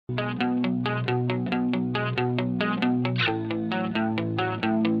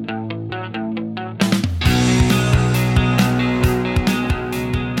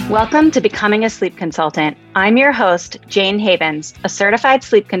Welcome to Becoming a Sleep Consultant. I'm your host, Jane Havens, a certified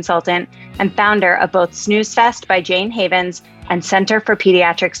sleep consultant and founder of both Snooze Fest by Jane Havens and Center for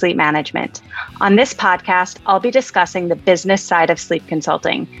Pediatric Sleep Management. On this podcast, I'll be discussing the business side of sleep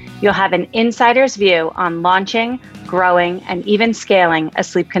consulting. You'll have an insider's view on launching, growing, and even scaling a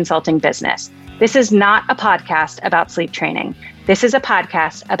sleep consulting business. This is not a podcast about sleep training. This is a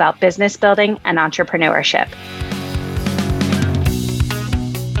podcast about business building and entrepreneurship.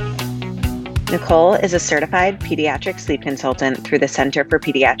 Nicole is a certified pediatric sleep consultant through the Center for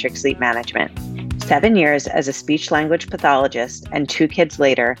Pediatric Sleep Management. 7 years as a speech-language pathologist and 2 kids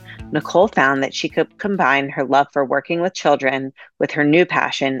later, Nicole found that she could combine her love for working with children with her new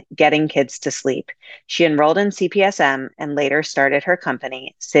passion, getting kids to sleep. She enrolled in CPSM and later started her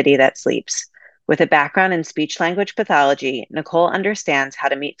company, City That Sleeps. With a background in speech-language pathology, Nicole understands how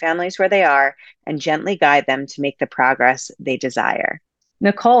to meet families where they are and gently guide them to make the progress they desire.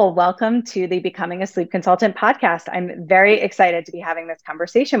 Nicole, welcome to the Becoming a Sleep Consultant podcast. I'm very excited to be having this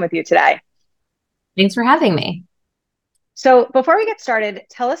conversation with you today. Thanks for having me. So before we get started,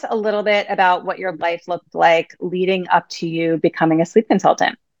 tell us a little bit about what your life looked like leading up to you becoming a sleep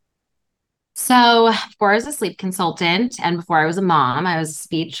consultant. So before I was a sleep consultant and before I was a mom, I was a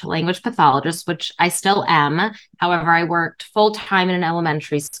speech language pathologist, which I still am. However, I worked full time in an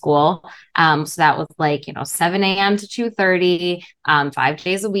elementary school. So that was 7 a.m. to 2:30, 5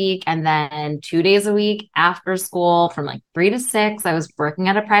 days a week. And then 2 days a week after school from 3 to 6, I was working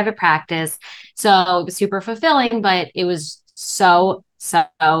at a private practice. So it was super fulfilling, but it was so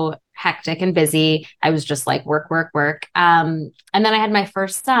hectic and busy. I was just work. And then I had my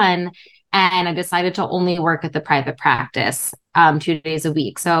first son. And I decided to only work at the private practice 2 days a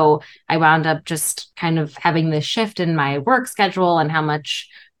week. So I wound up just kind of having this shift in my work schedule and how much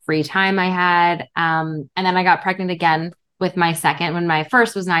free time I had. And then I got pregnant again with my second when my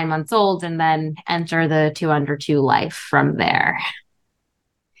first was 9 months old, and then enter the 2 under 2 life from there.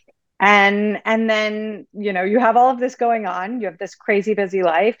 And then, you have all of this going on. You have this crazy busy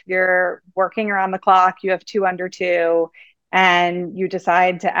life. You're working around the clock. You have 2 under 2. And you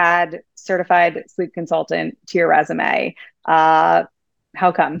decide to add certified sleep consultant to your resume. How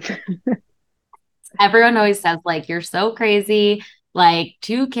come? Everyone always says, you're so crazy,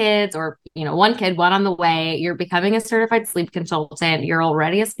 2 kids or, 1 kid, 1 on the way. You're becoming a certified sleep consultant. You're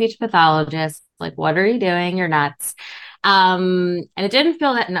already a speech pathologist. What are you doing? You're nuts. And it didn't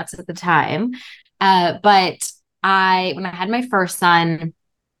feel that nuts at the time. But when I had my first son,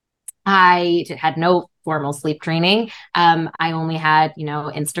 I had no formal sleep training. I only had,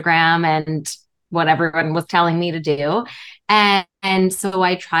 Instagram and what everyone was telling me to do. And so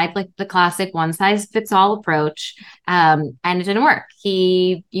I tried the classic one size fits all approach. And it didn't work.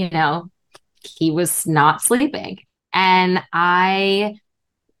 He was not sleeping. And I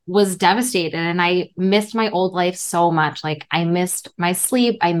was devastated and I missed my old life so much. I missed my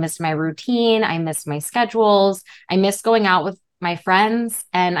sleep. I missed my routine. I missed my schedules. I missed going out with my friends.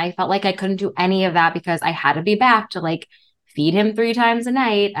 And I felt like I couldn't do any of that because I had to be back to feed him 3 times a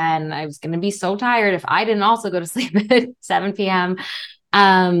night. And I was going to be so tired if I didn't also go to sleep at 7 p.m.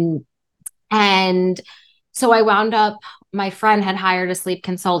 And so I wound up, my friend had hired a sleep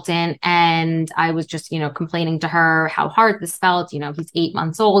consultant and I was just, complaining to her how hard this felt. He's 8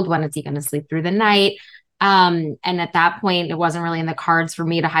 months old. When is he going to sleep through the night? And at that point, it wasn't really in the cards for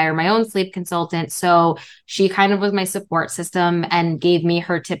me to hire my own sleep consultant. So she kind of was my support system and gave me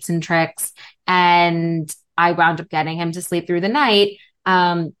her tips and tricks. And I wound up getting him to sleep through the night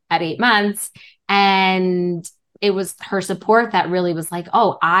at 8 months. And it was her support that really was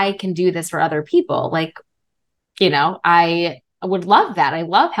oh, I can do this for other people. I would love that. I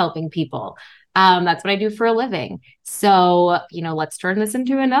love helping people. That's what I do for a living. So, let's turn this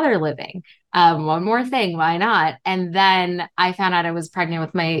into another living. One more thing, why not? And then I found out I was pregnant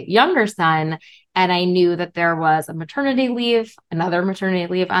with my younger son, and I knew that there was a maternity leave, another maternity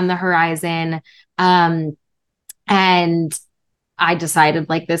leave on the horizon. And I decided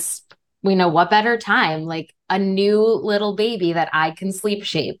this, what better time, a new little baby that I can sleep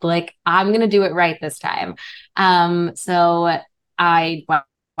shape. I'm going to do it right this time. So I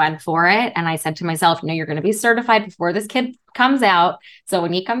went for it. And I said to myself, you're going to be certified before this kid comes out. So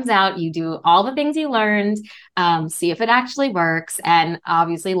when he comes out, you do all the things you learned, see if it actually works. And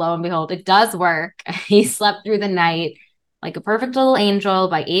obviously, lo and behold, it does work. He slept through the night like a perfect little angel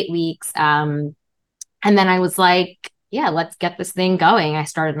by 8 weeks. And then I was yeah, let's get this thing going. I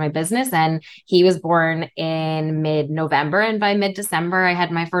started my business and he was born in mid-November. And by mid-December, I had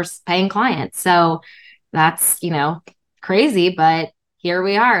my first paying client. So that's, crazy, but here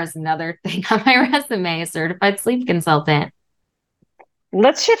we are as another thing on my resume, certified sleep consultant.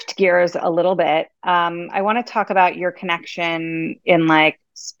 Let's shift gears a little bit. I want to talk about your connection in like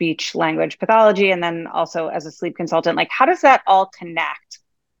speech language pathology and then also as a sleep consultant. Like, how does that all connect?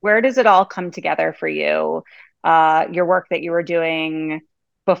 Where does it all come together for you? Your work that you were doing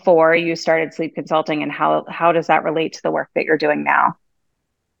before you started sleep consulting, and how does that relate to the work that you're doing now?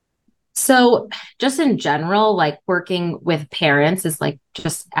 So, just in general, like working with parents is like,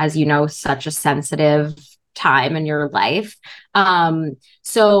 just as you know, such a sensitive time in your life.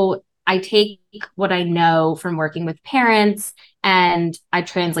 So, I take what I know from working with parents and I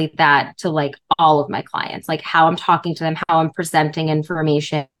translate that to like all of my clients, like how I'm talking to them, how I'm presenting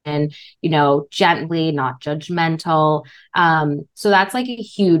information, and, gently, not judgmental. So, that's like a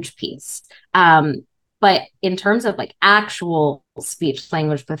huge piece. But in terms of like actual speech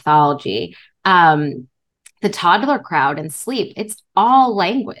language pathology, the toddler crowd and sleep, it's all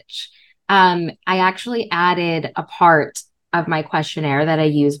language. I actually added a part of my questionnaire that I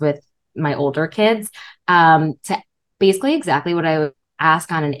use with my older kids to basically exactly what I would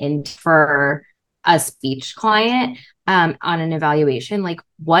ask on an in for a speech client on an evaluation. Like,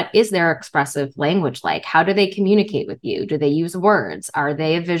 what is their expressive language like? How do they communicate with you? Do they use words? Are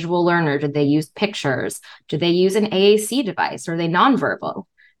they a visual learner? Do they use pictures? Do they use an AAC device? Are they nonverbal?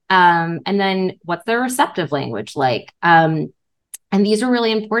 And then what's their receptive language like? And these are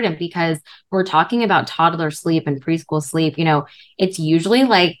really important because we're talking about toddler sleep and preschool sleep. It's usually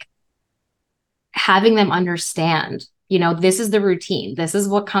like having them understand, this is the routine. This is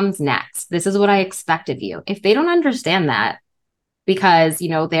what comes next. This is what I expect of you. If they don't understand that because,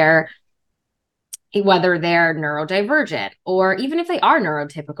 whether they're neurodivergent or even if they are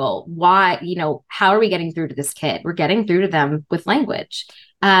neurotypical, why, how are we getting through to this kid? We're getting through to them with language.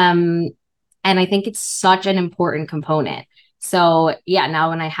 And I think it's such an important component. So yeah, now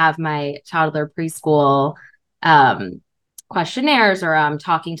when I have my toddler preschool questionnaires or I'm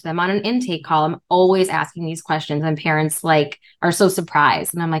talking to them on an intake call, I'm always asking these questions and parents like are so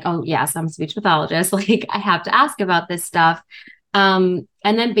surprised. And I'm like, oh yes, I'm a speech pathologist. Like I have to ask about this stuff. And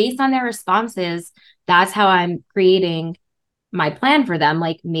then based on their responses, that's how I'm creating my plan for them.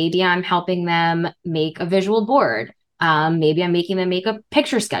 Like maybe I'm helping them make a visual board. Maybe I'm making them make a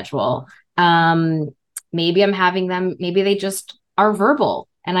picture schedule. Maybe I'm having them, maybe they just are verbal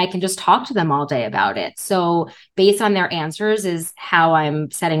and I can just talk to them all day about it. So based on their answers is how I'm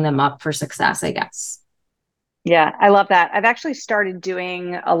setting them up for success, I guess. Yeah, I love that. I've actually started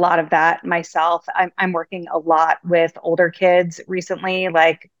doing a lot of that myself. I'm working a lot with older kids recently,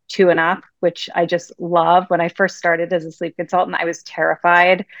 like two and up, which I just love. When I first started as a sleep consultant, I was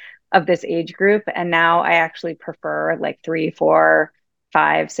terrified of this age group. And now I actually prefer like 3, 4,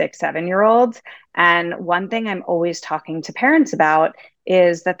 5, 6, 7 year olds. And one thing I'm always talking to parents about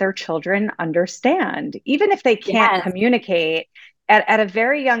is that their children understand, even if they can't Yes. communicate at a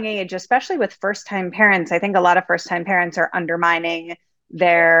very young age, especially with first time parents. I think a lot of first time parents are undermining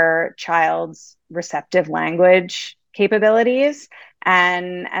their child's receptive language capabilities.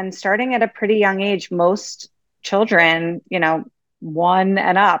 And starting at a pretty young age, most children, one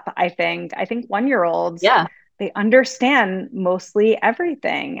and up, I think 1 year olds, Yeah. they understand mostly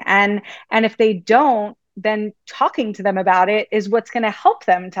everything. And if they don't, then talking to them about it is what's going to help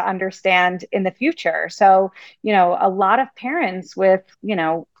them to understand in the future. So, a lot of parents with,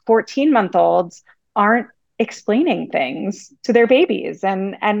 14-month-olds aren't explaining things to their babies.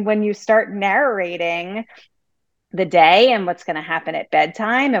 And when you start narrating the day and what's going to happen at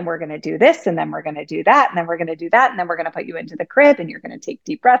bedtime, and we're going to do this, and then we're going to do that, and then we're going to do that, and then we're going to put you into the crib and you're going to take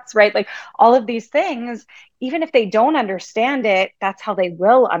deep breaths, right? Like all of these things, even if they don't understand it, that's how they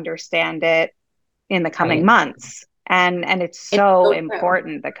will understand it in the coming Right. months. And it's It's so so true.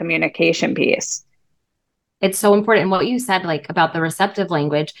 important, the communication piece. It's so important. And what you said, like about the receptive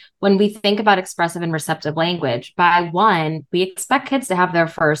language, when we think about expressive and receptive language, by one, we expect kids to have their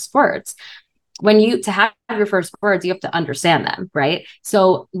first words. When you to have your first words, you have to understand them, right?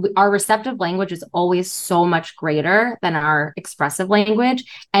 So our receptive language is always so much greater than our expressive language.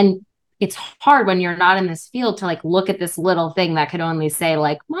 And it's hard when you're not in this field to like look at this little thing that could only say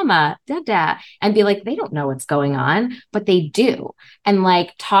like mama, dada, and be like, they don't know what's going on, but they do. And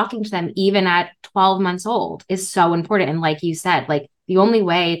like talking to them even at 12 months old is so important. And like you said, like the only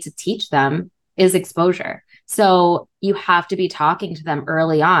way to teach them is exposure. So you have to be talking to them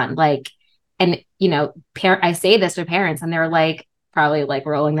early on. Like, and I say this to parents and they're like probably like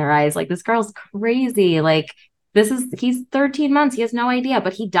rolling their eyes like this girl's crazy, like he's 13 months. He has no idea,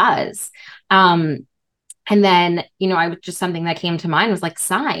 but he does. Um, and then, I was just something that came to mind was like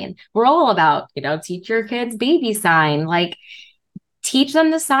sign. We're all about, teach your kids baby sign. Like teach them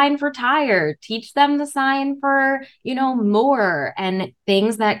the sign for tired, teach them the sign for, more and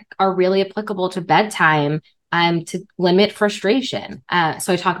things that are really applicable to bedtime to limit frustration.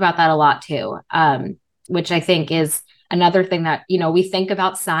 So I talk about that a lot too, which I think is another thing that, we think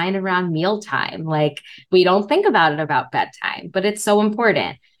about sign around mealtime. Like we don't think about it about bedtime, but it's so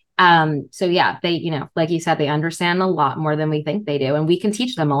important. So yeah, they, like you said, they understand a lot more than we think they do. And we can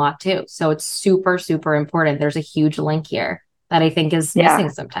teach them a lot too. So it's super, super important. There's a huge link here that I think is missing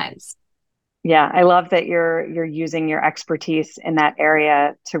Yeah. sometimes. Yeah, I love that you're using your expertise in that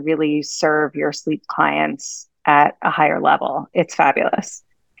area to really serve your sleep clients at a higher level. It's fabulous.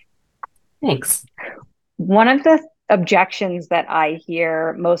 Thanks. One of the objections that I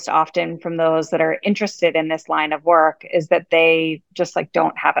hear most often from those that are interested in this line of work is that they just like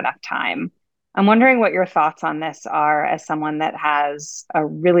don't have enough time. I'm wondering what your thoughts on this are as someone that has a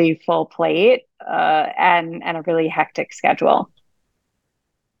really full plate and a really hectic schedule.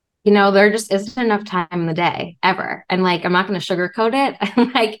 There just isn't enough time in the day ever. And like, I'm not going to sugarcoat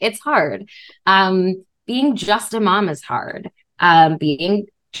it. Like, it's hard. Being just a mom is hard. Being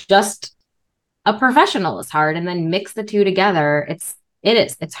just a professional is hard. And then mix the two together.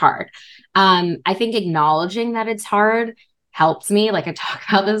 It's hard. I think acknowledging that it's hard helps me. Like, I talk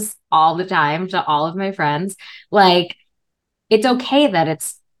about this all the time to all of my friends. Like, it's okay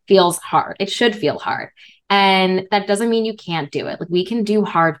that feels hard. It should feel hard. And that doesn't mean you can't do it. Like we can do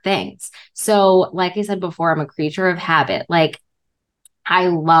hard things. So, like I said before, I'm a creature of habit. Like I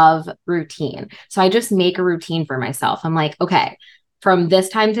love routine. So I just make a routine for myself. I'm like, okay, from this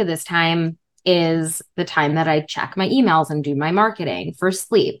time to this time is the time that I check my emails and do my marketing for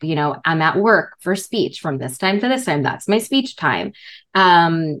sleep. I'm at work for speech from this time to this time. That's my speech time.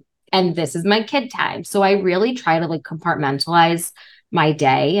 And this is my kid time. So I really try to like compartmentalize my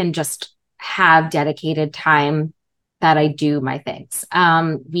day and just have dedicated time that I do my things.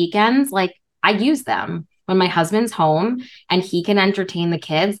 Weekends, like I use them when my husband's home and he can entertain the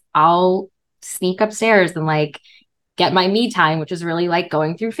kids. I'll sneak upstairs and like get my me time, which is really like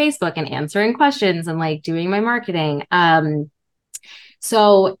going through Facebook and answering questions and like doing my marketing.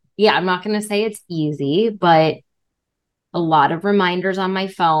 So yeah, I'm not going to say it's easy, but a lot of reminders on my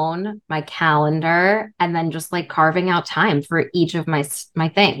phone, my calendar, and then just like carving out time for each of my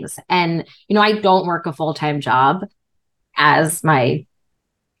things. And I don't work a full-time job as my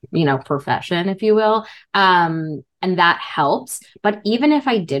profession, if you will. And that helps. But even if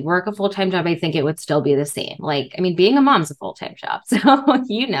I did work a full-time job, I think it would still be the same. Like, I mean, being a mom's a full-time job. So,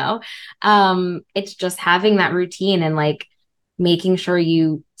 it's just having that routine and like making sure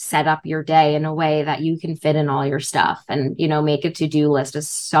you set up your day in a way that you can fit in all your stuff and, make a to-do list is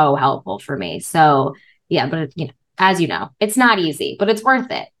so helpful for me. So yeah, but as it's not easy, but it's worth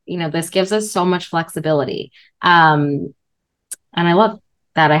it. This gives us so much flexibility. And I love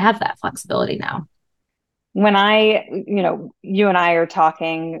that I have that flexibility now. When you and I are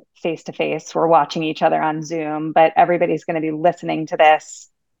talking face to face, we're watching each other on Zoom, but everybody's going to be listening to this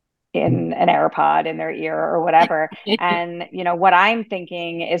in an AirPod in their ear or whatever. And, what I'm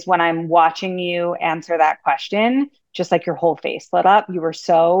thinking is when I'm watching you answer that question, just like your whole face lit up, you were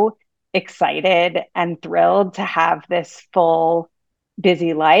so excited and thrilled to have this full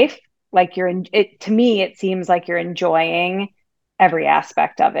busy life. Like to me, it seems like you're enjoying every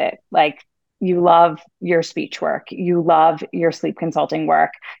aspect of it. Like you love your speech work, you love your sleep consulting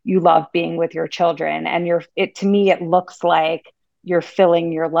work, you love being with your children. And to me, it looks like you're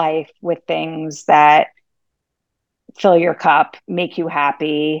filling your life with things that fill your cup, make you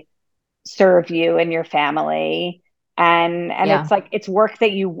happy, serve you and your family. And Yeah. it's like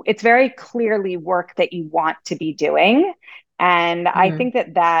it's very clearly work that you want to be doing. And I Mhm.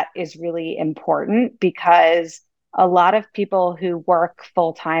 think that is really important because a lot of people who work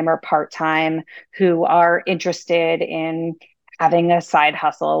full-time or part-time who are interested in having a side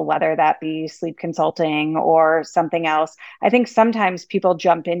hustle, whether that be sleep consulting or something else, I think sometimes people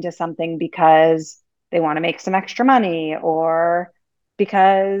jump into something because they want to make some extra money or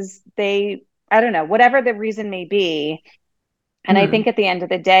because I don't know, whatever the reason may be. And I Mhm. think at the end of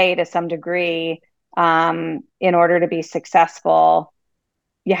the day, to some degree, in order to be successful,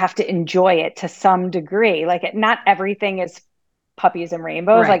 you have to enjoy it to some degree. Like not everything is puppies and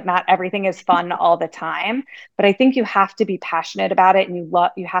rainbows, Right. like not everything is fun all the time, but I think you have to be passionate about it and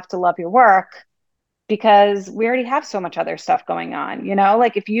you have to love your work because we already have so much other stuff going on,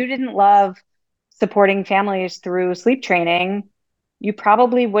 like if you didn't love supporting families through sleep training, you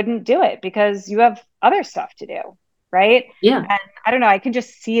probably wouldn't do it because you have other stuff to do. Right. Yeah. And I don't know, I can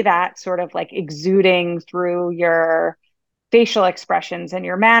just see that sort of like exuding through your facial expressions and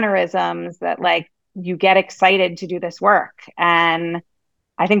your mannerisms that like you get excited to do this work. And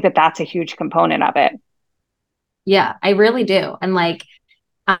I think that that's a huge component of it. Yeah, I really do. And like,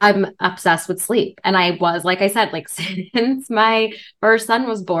 I'm obsessed with sleep. And I was, like I said, like since my first son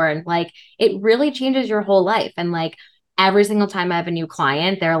was born, like it really changes your whole life. And like every single time I have a new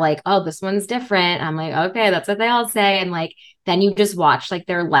client, they're like, oh, this one's different. I'm like, okay, that's what they all say. And like, then you just watch like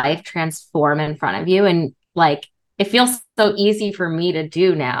their life transform in front of you. And like, it feels so easy for me to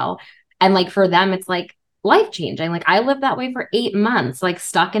do now. And like for them, it's like life changing. Like I lived that way for 8 months, like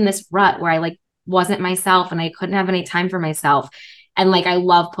stuck in this rut where I like wasn't myself and I couldn't have any time for myself. And like, I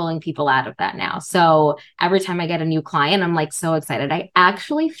love pulling people out of that now. So every time I get a new client, I'm like so excited. I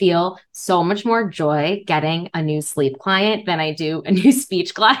actually feel so much more joy getting a new sleep client than I do a new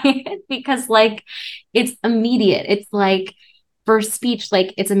speech client because like it's immediate. It's like for speech,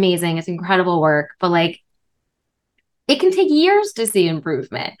 like it's amazing. It's incredible work, but like it can take years to see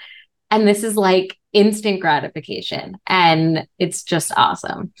improvement. And this is like instant gratification. And it's just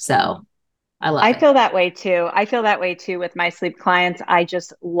awesome. So I love I it. feel that way too. I feel that way too with my sleep clients. I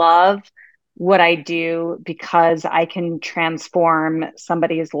just love what I do because I can transform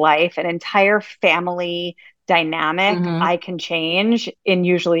somebody's life, an entire family dynamic Mhm. I can change in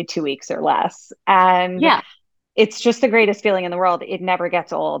usually 2 weeks or less. And Yeah. it's just the greatest feeling in the world. It never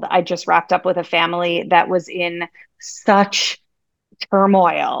gets old. I just wrapped up with a family that was in such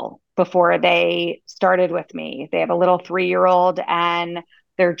turmoil before they started with me. They have a little 3-year-old and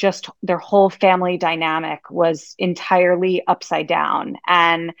their whole family dynamic was entirely upside down.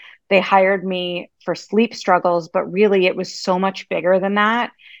 And they hired me for sleep struggles, but really it was so much bigger than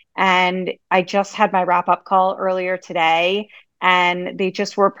that. And I just had my wrap up call earlier today, and they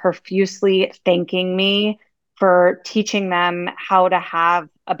just were profusely thanking me for teaching them how to have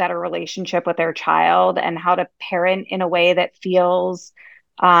a better relationship with their child and how to parent in a way that feels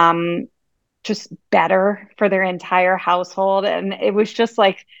um, just better for their entire household. And it was just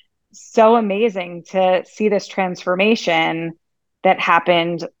like so amazing to see this transformation that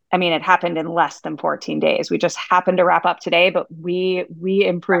happened. I mean, it happened in less than 14 days. We just happened to wrap up today, but we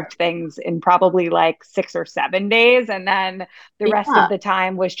improved things in probably like 6 or 7 days. And then the rest of Yeah. the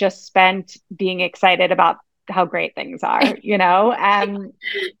time was just spent being excited about how great things are, you know?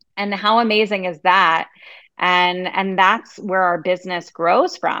 And how amazing is that? And that's where our business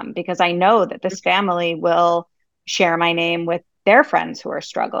grows from, because I know that this family will share my name with their friends who are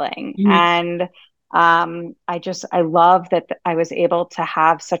struggling. Mhm. And I love that I was able to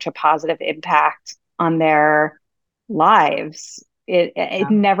have such a positive impact on their lives. It Yeah.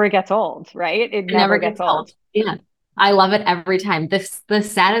 never gets old, right? It It never never gets gets old. old. Yeah. I love it every time. The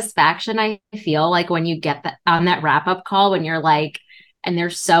satisfaction I feel like when you get that on that wrap up call when you're like, and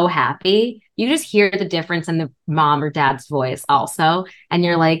they're so happy, you just hear the difference in the mom or dad's voice also. And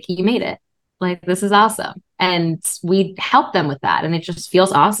you're like, you made it. Like, this is awesome. And we help them with that. And it just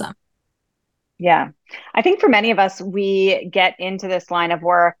feels awesome. Yeah. I think for many of us, we get into this line of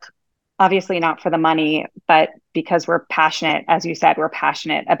work, obviously not for the money, but because we're passionate. As you said, we're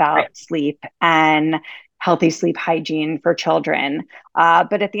passionate Right. about sleep and healthy sleep hygiene for children.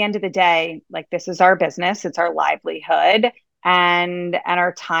 But at the end of the day, like this is our business, it's our livelihood, and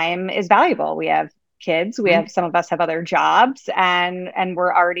our time is valuable. We have kids, we have, Mhm. some of us have other jobs, and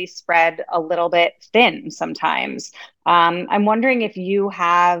we're already spread a little bit thin sometimes. I'm wondering if you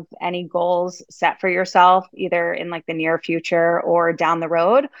have any goals set for yourself, either in like the near future or down the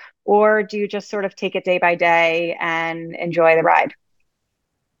road, or do you just sort of take it day by day and enjoy the ride?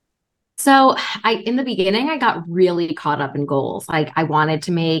 So in the beginning, I got really caught up in goals. Like I wanted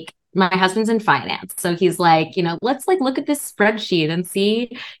to make my husband's in finance. So he's like, let's like look at this spreadsheet and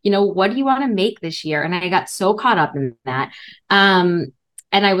see, what do you want to make this year? And I got so caught up in that. Um,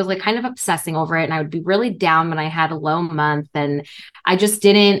 and I was like kind of obsessing over it. And I would be really down when I had a low month. And I just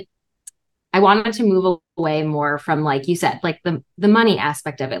didn't, I wanted to move away more from, like you said, like the money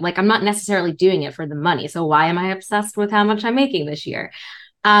aspect of it. Like I'm not necessarily doing it for the money. So why am I obsessed with how much I'm making this year?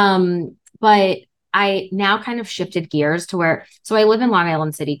 But I now kind of shifted gears to where, so I live in Long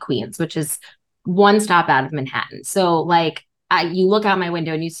Island City, Queens, which is one stop out of Manhattan. So like you look out my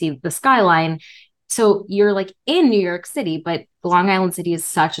window and you see the skyline. So you're like in New York City, but Long Island City is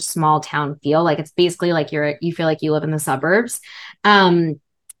such a small town feel. Like it's basically like you feel like you live in the suburbs. Um,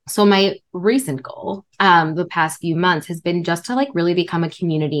 So my recent goal, the past few months has been just to like really become a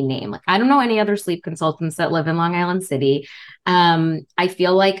community name. Like I don't know any other sleep consultants that live in Long Island City. I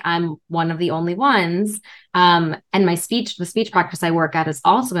feel like I'm one of the only ones. And the speech practice I work at is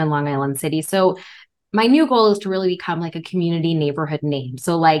also in Long Island City. So my new goal is to really become like a community neighborhood name.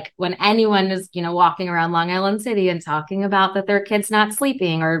 So like when anyone is, walking around Long Island City and talking about that their kid's not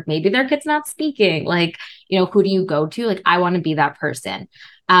sleeping or maybe their kid's not speaking, like, who do you go to? Like, I want to be that person.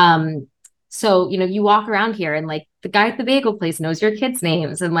 So, you walk around here and like the guy at the bagel place knows your kids'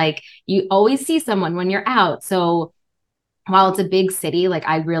 names and like you always see someone when you're out. So while it's a big city, like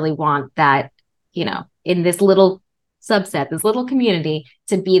I really want that, in this little subset, this little community,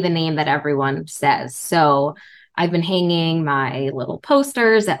 to be the name that everyone says. So I've been hanging my little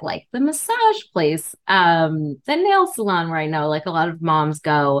posters at like the massage place, the nail salon where I know like a lot of moms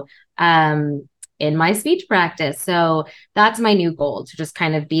go, in my speech practice. So that's my new goal, to just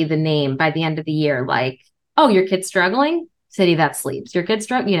kind of be the name by the end of the year. Like, oh, your kid's struggling? City that sleeps. Your kid's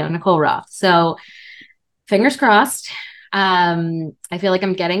struggling, Nicole Roth. So fingers crossed. I feel like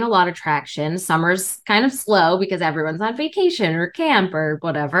I'm getting a lot of traction. Summer's kind of slow because everyone's on vacation or camp or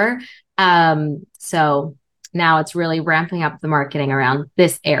whatever. So now it's really ramping up the marketing around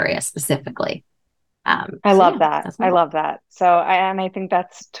this area specifically. I love that. I love that. And I think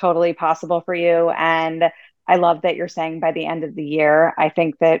that's totally possible for you. And I love that you're saying by the end of the year. I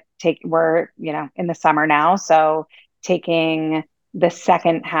think that we're, in the summer now. So taking the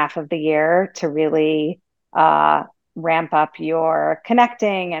second half of the year to really ramp up your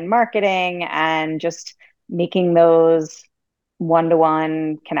connecting and marketing and just making those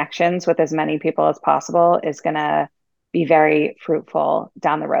one-to-one connections with as many people as possible is going to be very fruitful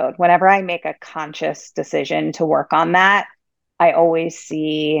down the road. Whenever I make a conscious decision to work on that, I always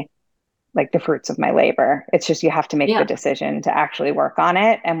see like the fruits of my labor. It's just, you have to make the decision to actually work on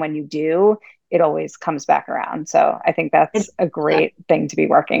it. And when you do, it always comes back around. So I think that's a great thing to be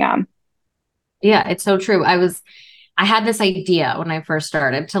working on. Yeah, it's so true. I had this idea when I first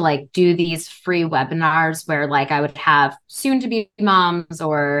started to like do these free webinars where like I would have soon to be moms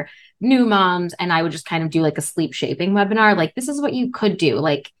or new moms, and I would just kind of do like a sleep shaping webinar. Like, this is what you could do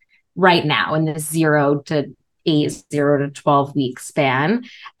like right now in this 0 to 12 week span.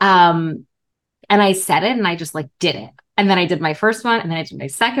 And I said it and I just like did it. And then I did my first one and then I did my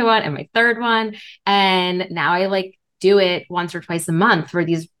second one and my third one. And now I like do it once or twice a month for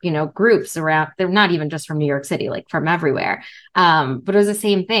these, groups around. They're not even just from New York City, like from everywhere. But it was the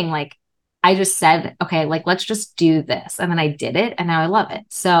same thing. Like I just said, okay, like let's just do this. And then I did it and now I love it.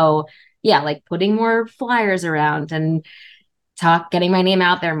 So yeah, like putting more flyers around and getting my name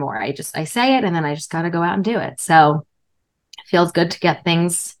out there more. I say it and then I just got to go out and do it. So it feels good to get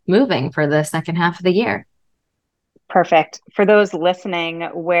things moving for the second half of the year. Perfect. For those listening,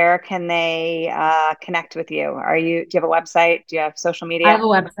 where can they connect with you? Do you have a website? Do you have social media? I have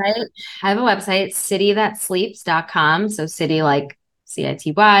a website, citythatsleeps.com. So city like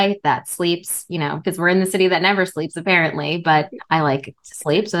CITY that sleeps, because we're in the city that never sleeps apparently, but I like to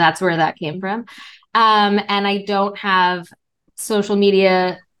sleep. So that's where that came from. And I don't have social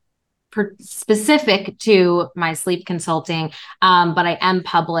media specific to my sleep consulting, but I am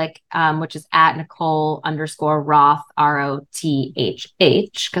public, which is at Nicole_Roth, ROTHH,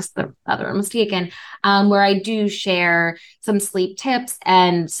 because the other one was taken, where I do share some sleep tips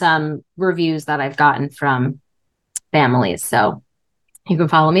and some reviews that I've gotten from families. So you can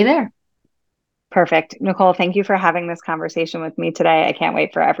follow me there. Perfect. Nicole, thank you for having this conversation with me today. I can't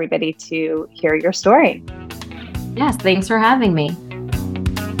wait for everybody to hear your story. Yes, thanks for having me.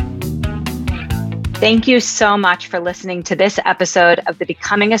 Thank you so much for listening to this episode of the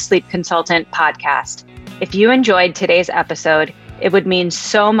Becoming a Sleep Consultant podcast. If you enjoyed today's episode, it would mean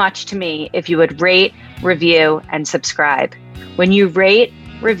so much to me if you would rate, review, and subscribe. When you rate,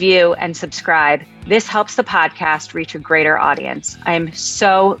 review, and subscribe, this helps the podcast reach a greater audience. I am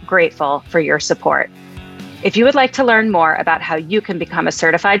so grateful for your support. If you would like to learn more about how you can become a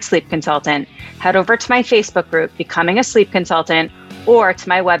certified sleep consultant, head over to my Facebook group, Becoming a Sleep Consultant, or to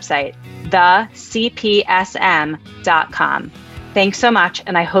my website, thecpsm.com. Thanks so much,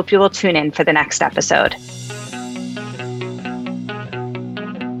 and I hope you will tune in for the next episode.